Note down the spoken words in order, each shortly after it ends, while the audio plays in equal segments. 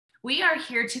We are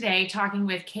here today talking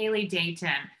with Kaylee Dayton.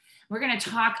 We're going to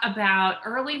talk about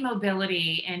early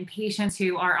mobility in patients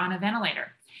who are on a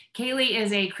ventilator. Kaylee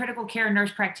is a critical care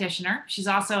nurse practitioner. She's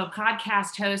also a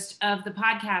podcast host of the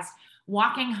podcast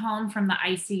Walking Home from the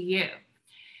ICU.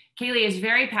 Kaylee is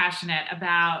very passionate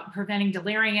about preventing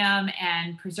delirium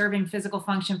and preserving physical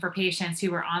function for patients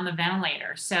who are on the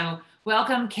ventilator. So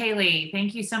welcome, Kaylee.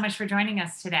 Thank you so much for joining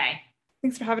us today.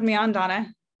 Thanks for having me on,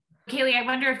 Donna. Kaylee, I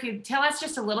wonder if you'd tell us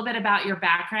just a little bit about your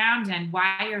background and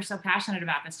why you're so passionate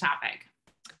about this topic.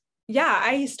 Yeah,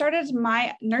 I started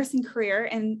my nursing career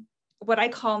in what I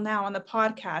call now on the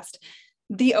podcast,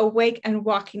 the Awake and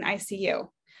Walking ICU.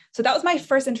 So that was my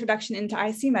first introduction into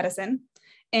ICU medicine.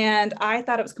 And I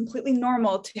thought it was completely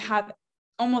normal to have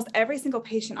almost every single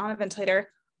patient on a ventilator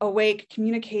awake,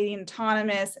 communicating,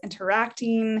 autonomous,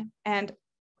 interacting, and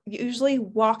usually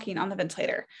walking on the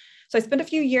ventilator. So I spent a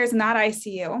few years in that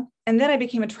ICU, and then I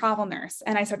became a travel nurse,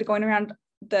 and I started going around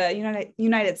the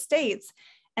United States,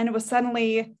 and was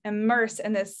suddenly immersed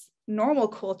in this normal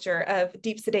culture of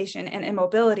deep sedation and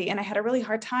immobility. And I had a really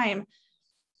hard time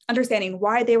understanding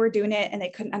why they were doing it, and they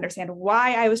couldn't understand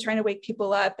why I was trying to wake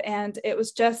people up. And it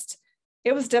was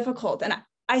difficult. And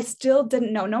I still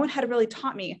didn't know. No one had really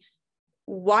taught me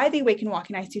why the Awake and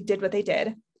Walking ICU did what they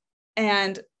did.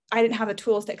 And I didn't have the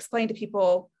tools to explain to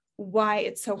people why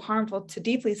it's so harmful to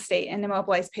deeply sedate and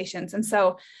immobilize patients. And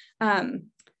so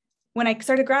when I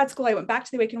started grad school, I went back to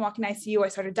the Awake and Walking ICU. I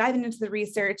started diving into the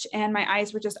research, and my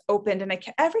eyes were just opened. And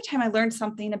every time I learned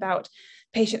something about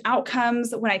patient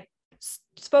outcomes, when I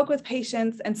spoke with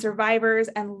patients and survivors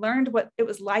and learned what it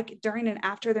was like during and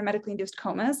after their medically induced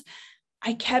comas,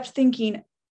 I kept thinking,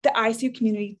 the ICU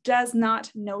community does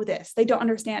not know this. They don't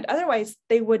understand. Otherwise,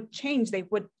 they would change. They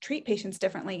would treat patients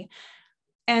differently.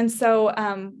 And so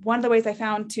one of the ways I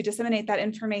found to disseminate that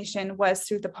information was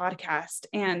through the podcast.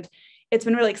 And it's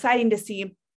been really exciting to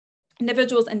see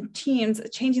individuals and teams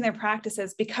changing their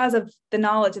practices because of the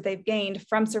knowledge that they've gained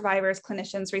from survivors,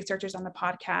 clinicians, researchers on the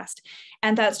podcast.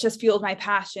 And that's just fueled my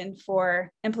passion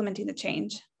for implementing the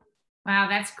change. Wow,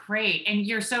 that's great. And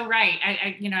you're so right.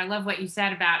 I love what you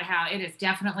said about how it is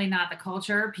definitely not the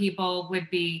culture. People would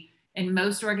be, in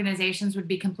most organizations, would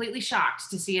be completely shocked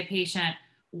to see a patient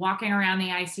walking around the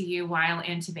ICU while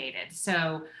intubated.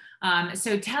 So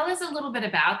tell us a little bit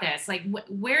about this. Like,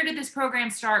 where did this program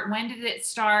start? When did it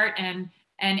start?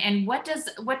 And what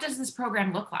does this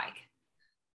program look like?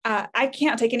 I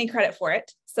can't take any credit for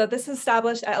it. So this is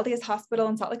established at LDS Hospital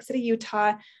in Salt Lake City,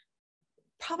 Utah,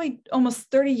 probably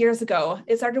almost 30 years ago.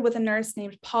 It started with a nurse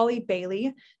named Polly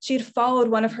Bailey. She had followed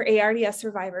one of her ARDS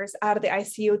survivors out of the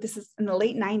ICU. This is in the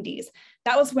late 90s.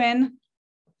 That was when,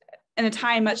 in a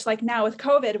time much like now with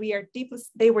COVID,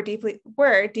 they were deeply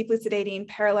sedating,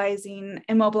 paralyzing,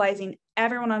 immobilizing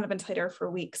everyone on a ventilator for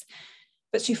weeks.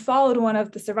 But she followed one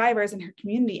of the survivors in her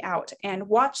community out and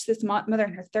watched this mother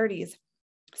in her 30s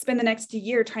spend the next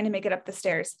year trying to make it up the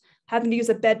stairs, having to use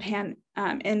a bedpan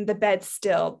in the bed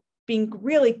still, being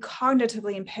really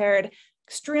cognitively impaired,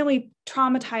 extremely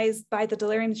traumatized by the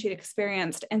delirium she'd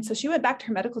experienced. And so she went back to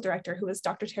her medical director, who was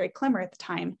Dr. Terry Clemmer at the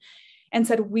time, and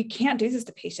said, we can't do this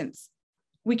to patients.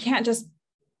 We can't just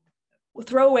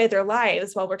throw away their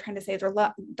lives while we're trying to save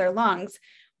their lungs.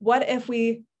 What if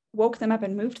we woke them up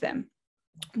and moved them?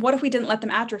 What if we didn't let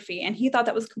them atrophy? And he thought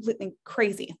that was completely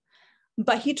crazy.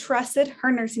 But he trusted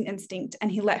her nursing instinct, and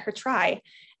he let her try.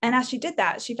 And as she did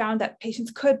that, she found that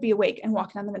patients could be awake and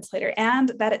walking on the ventilator,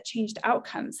 and that it changed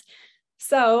outcomes.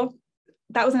 So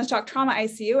that was in a shock trauma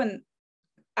ICU. And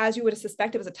as you would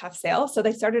suspect, it was a tough sale. So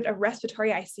they started a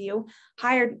respiratory ICU,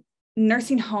 hired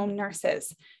nursing home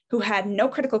nurses who had no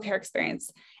critical care experience,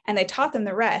 and they taught them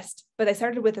the rest. But they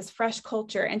started with this fresh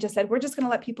culture and just said, we're just going to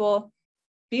let people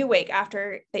be awake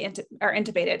after they are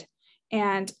intubated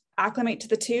and acclimate to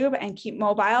the tube and keep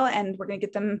mobile. And we're going to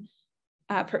get them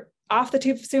off the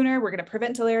tube sooner. We're going to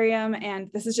prevent delirium. And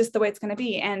this is just the way it's going to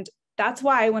be. And that's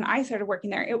why when I started working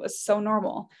there, it was so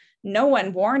normal. No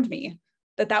one warned me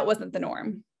that wasn't the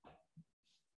norm.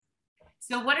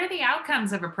 So what are the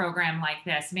outcomes of a program like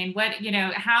this? I mean,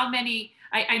 how many,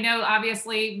 I know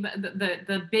obviously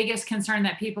the biggest concern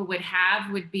that people would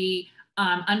have would be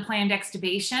unplanned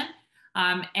extubation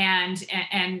and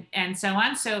so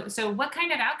on. So what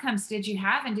kind of outcomes did you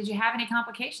have, and did you have any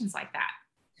complications like that?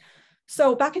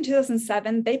 So back in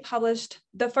 2007, they published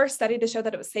the first study to show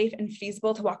that it was safe and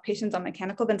feasible to walk patients on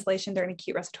mechanical ventilation during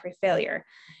acute respiratory failure.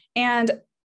 And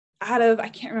out of, I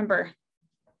can't remember,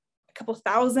 a couple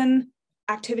thousand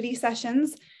activity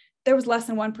sessions, there was less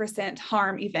than 1%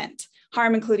 harm event.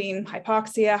 Harm including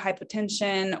hypoxia,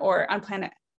 hypotension, or unplanned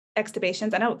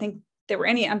extubations. And I don't think there were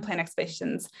any unplanned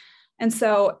extubations. And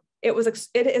so it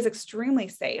is extremely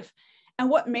safe. And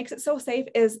what makes it so safe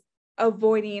is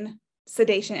avoiding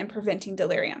sedation and preventing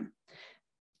delirium.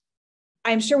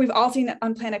 I'm sure we've all seen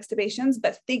unplanned extubations,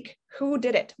 but think, who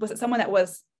did it? Was it someone that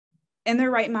was in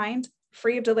their right mind,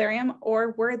 free of delirium,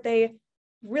 or were they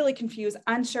really confused,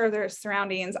 unsure of their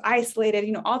surroundings,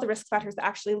 isolated, all the risk factors that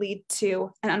actually lead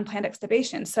to an unplanned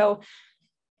extubation? So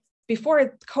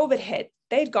before COVID hit,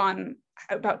 they'd gone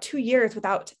about 2 years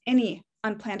without any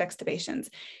unplanned extubations.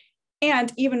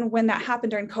 And even when that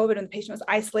happened during COVID, when the patient was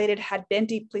isolated, had been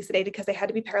deeply sedated because they had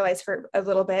to be paralyzed for a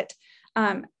little bit,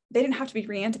 they didn't have to be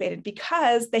reintubated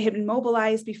because they had been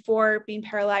mobilized before being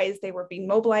paralyzed. They were being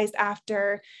mobilized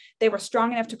after. They were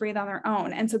strong enough to breathe on their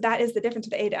own. And so that is the difference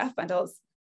with the A to F bundles.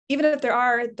 Even if there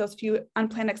are those few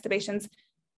unplanned extubations,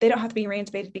 they don't have to be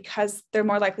reintubated because they're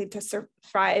more likely to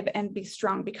survive and be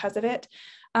strong because of it.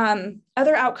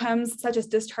 Other outcomes, such as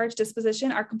discharge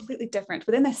disposition, are completely different.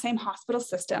 Within the same hospital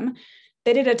system,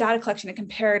 they did a data collection and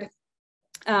compared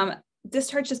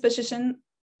discharge disposition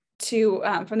to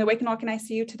from the wake and walk in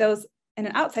ICU to those in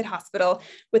an outside hospital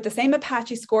with the same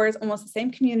Apache scores, almost the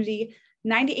same community.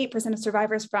 98% of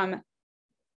survivors from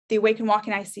the wake and walk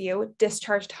in ICU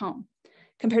discharged home,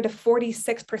 compared to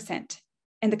 46%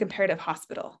 in the comparative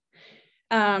hospital.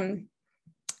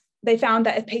 They found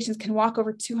that if patients can walk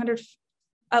over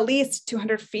at least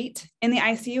 200 feet in the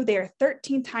ICU, they are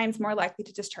 13 times more likely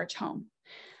to discharge home.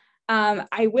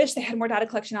 I wish they had more data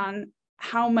collection on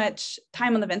how much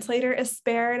time on the ventilator is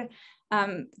spared.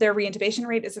 Their reintubation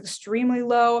rate is extremely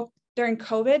low. During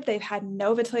COVID, they've had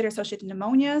no ventilator-associated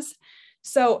pneumonias.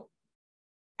 So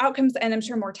outcomes, and I'm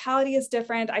sure mortality is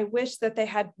different. I wish that they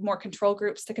had more control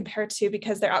groups to compare to,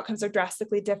 because their outcomes are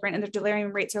drastically different and their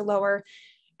delirium rates are lower.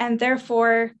 And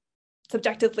therefore,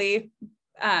 subjectively,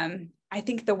 I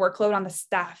think the workload on the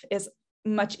staff is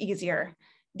much easier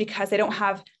because they don't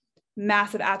have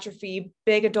massive atrophy,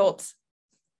 big adults,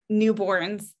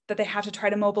 newborns that they have to try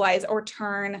to mobilize or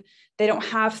turn. They don't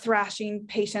have thrashing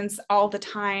patients all the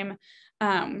time.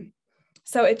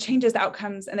 So it changes the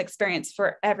outcomes and experience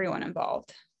for everyone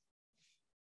involved.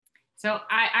 So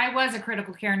I was a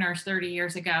critical care nurse 30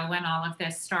 years ago when all of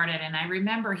this started, and I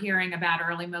remember hearing about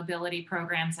early mobility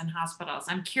programs in hospitals.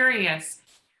 I'm curious,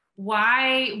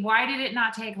 why did it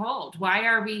not take hold? Why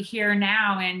are we here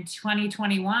now in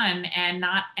 2021 and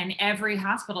every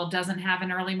hospital doesn't have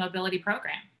an early mobility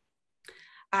program?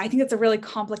 I think it's a really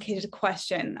complicated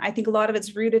question. I think a lot of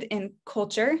it's rooted in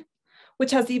culture,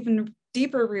 which has even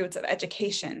deeper roots of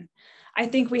education. I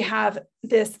think we have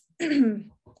this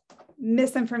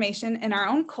misinformation in our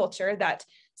own culture that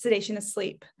sedation is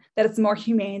sleep, that it's more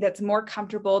humane, that it's more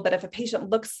comfortable, that if a patient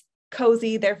looks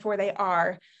cozy, therefore they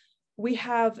are. We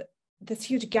have this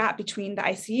huge gap between the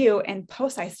ICU and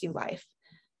post-ICU life.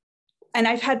 And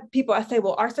I've had people say,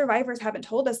 well, our survivors haven't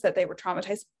told us that they were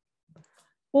traumatized.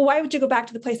 Well, why would you go back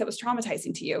to the place that was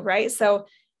traumatizing to you, right? So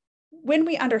when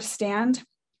we understand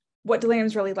what delirium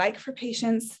is really like for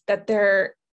patients, that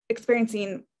they're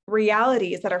experiencing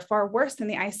realities that are far worse than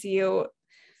the ICU,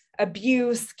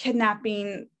 abuse,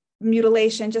 kidnapping,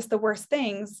 mutilation, just the worst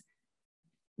things,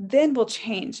 then we'll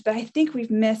change. But I think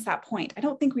we've missed that point. I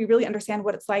don't think we really understand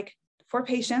what it's like for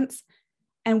patients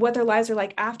and what their lives are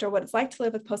like after, what it's like to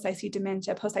live with post-ICU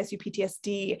dementia, post-ICU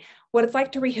PTSD, what it's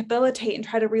like to rehabilitate and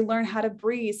try to relearn how to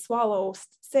breathe, swallow,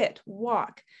 sit,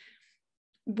 walk.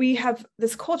 We have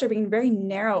this culture being very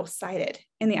narrow-sighted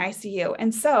in the ICU.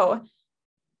 And so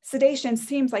sedation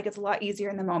seems like it's a lot easier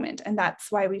in the moment. And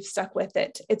that's why we've stuck with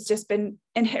it. It's just been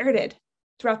inherited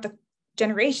throughout the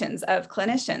generations of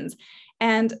clinicians.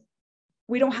 And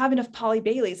we don't have enough Polly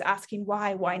Baileys asking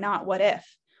why not, what if,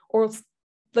 or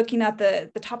looking at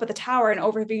the top of the tower and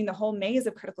overviewing the whole maze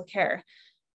of critical care.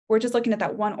 We're just looking at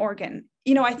that one organ.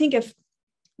 I think if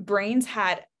brains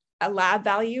had a lab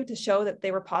value to show that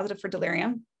they were positive for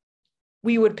delirium,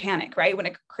 we would panic, right? When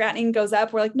a creatinine goes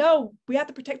up, we're like, no, we have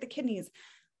to protect the kidneys.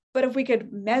 But if we could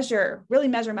really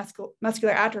measure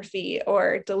muscular atrophy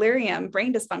or delirium,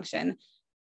 brain dysfunction,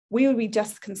 we would be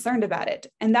just concerned about it.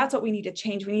 And that's what we need to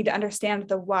change. We need to understand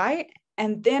the why,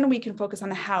 and then we can focus on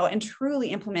the how and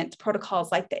truly implement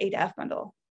protocols like the A to F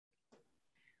bundle.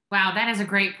 Wow, that is a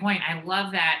great point. I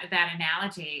love that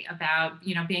analogy about,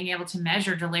 being able to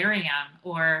measure delirium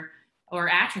or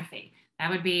atrophy. That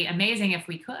would be amazing if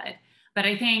we could. But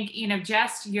I think,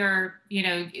 just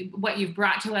what you've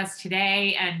brought to us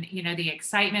today and, the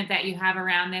excitement that you have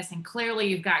around this, and clearly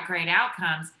you've got great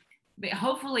outcomes, but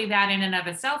hopefully that in and of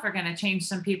itself are going to change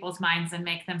some people's minds and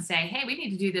make them say, hey, we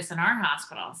need to do this in our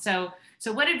hospital. So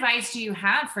what advice do you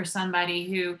have for somebody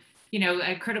who,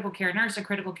 a critical care nurse, a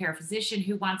critical care physician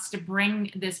who wants to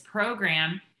bring this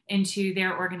program into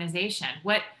their organization?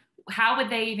 What how would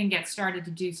they even get started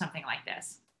to do something like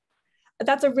this?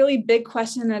 That's a really big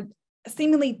question and a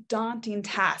seemingly daunting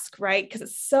task, right? Because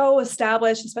it's so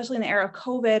established, especially in the era of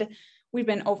COVID. We've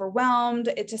been overwhelmed.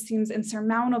 It just seems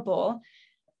insurmountable.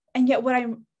 And yet what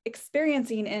I'm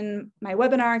experiencing in my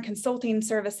webinar and consulting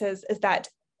services is that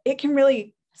it can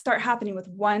really start happening with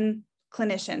one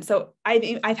clinician. So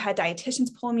I've had dietitians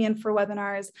pull me in for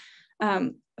webinars,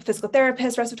 physical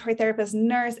therapist, respiratory therapist,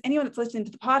 nurse, anyone that's listening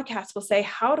to the podcast will say,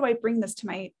 how do I bring this to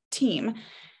my team?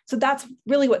 So that's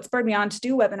really what spurred me on to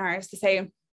do webinars, to say,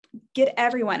 get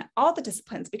everyone, all the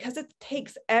disciplines, because it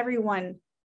takes everyone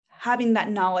having that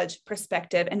knowledge,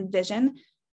 perspective, and vision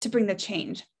to bring the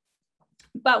change.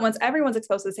 But once everyone's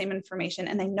exposed to the same information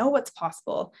and they know what's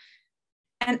possible,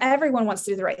 and everyone wants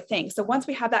to do the right thing. So once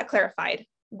we have that clarified,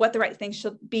 what the right thing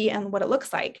should be and what it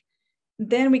looks like,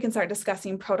 then we can start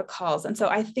discussing protocols. And so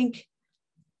I think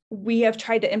we have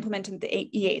tried to implement into the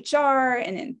EHR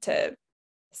and into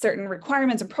certain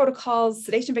requirements and protocols,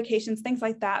 sedation vacations, things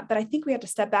like that. But I think we have to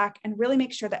step back and really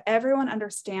make sure that everyone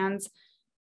understands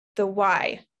the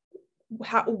why,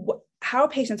 how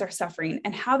patients are suffering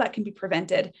and how that can be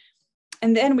prevented.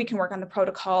 And then we can work on the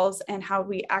protocols and how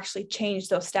we actually change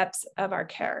those steps of our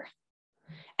care.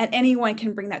 And anyone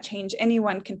can bring that change.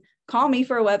 Anyone can call me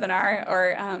for a webinar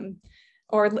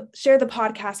or share the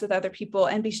podcast with other people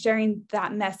and be sharing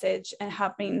that message and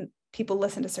helping people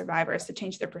listen to survivors to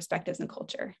change their perspectives and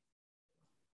culture.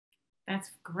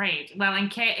 That's great. Well, and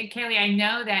Kaylee, I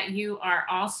know that you are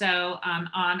also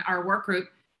on our work group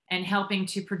and helping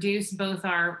to produce both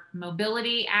our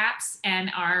mobility apps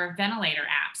and our ventilator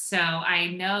apps. So I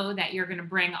know that you're going to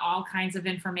bring all kinds of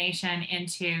information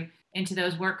into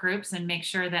those work groups and make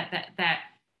sure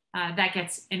that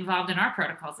gets involved in our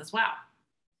protocols as well.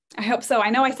 I hope so. I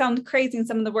know I sound crazy in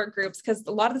some of the work groups because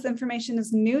a lot of this information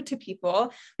is new to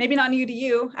people, maybe not new to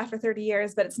you after 30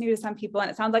 years, but it's new to some people.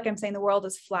 And it sounds like I'm saying the world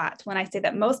is flat when I say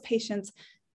that most patients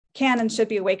can and should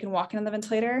be awake and walking on the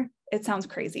ventilator. It sounds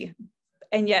crazy.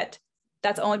 And yet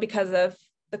that's only because of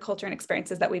the culture and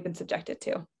experiences that we've been subjected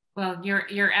to. Well,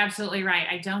 you're absolutely right.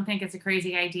 I don't think it's a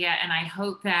crazy idea. And I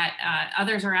hope that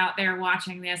others are out there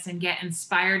watching this and get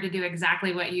inspired to do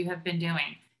exactly what you have been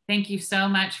doing. Thank you so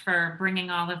much for bringing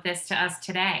all of this to us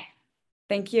today.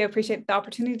 Thank you. Appreciate the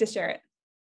opportunity to share it.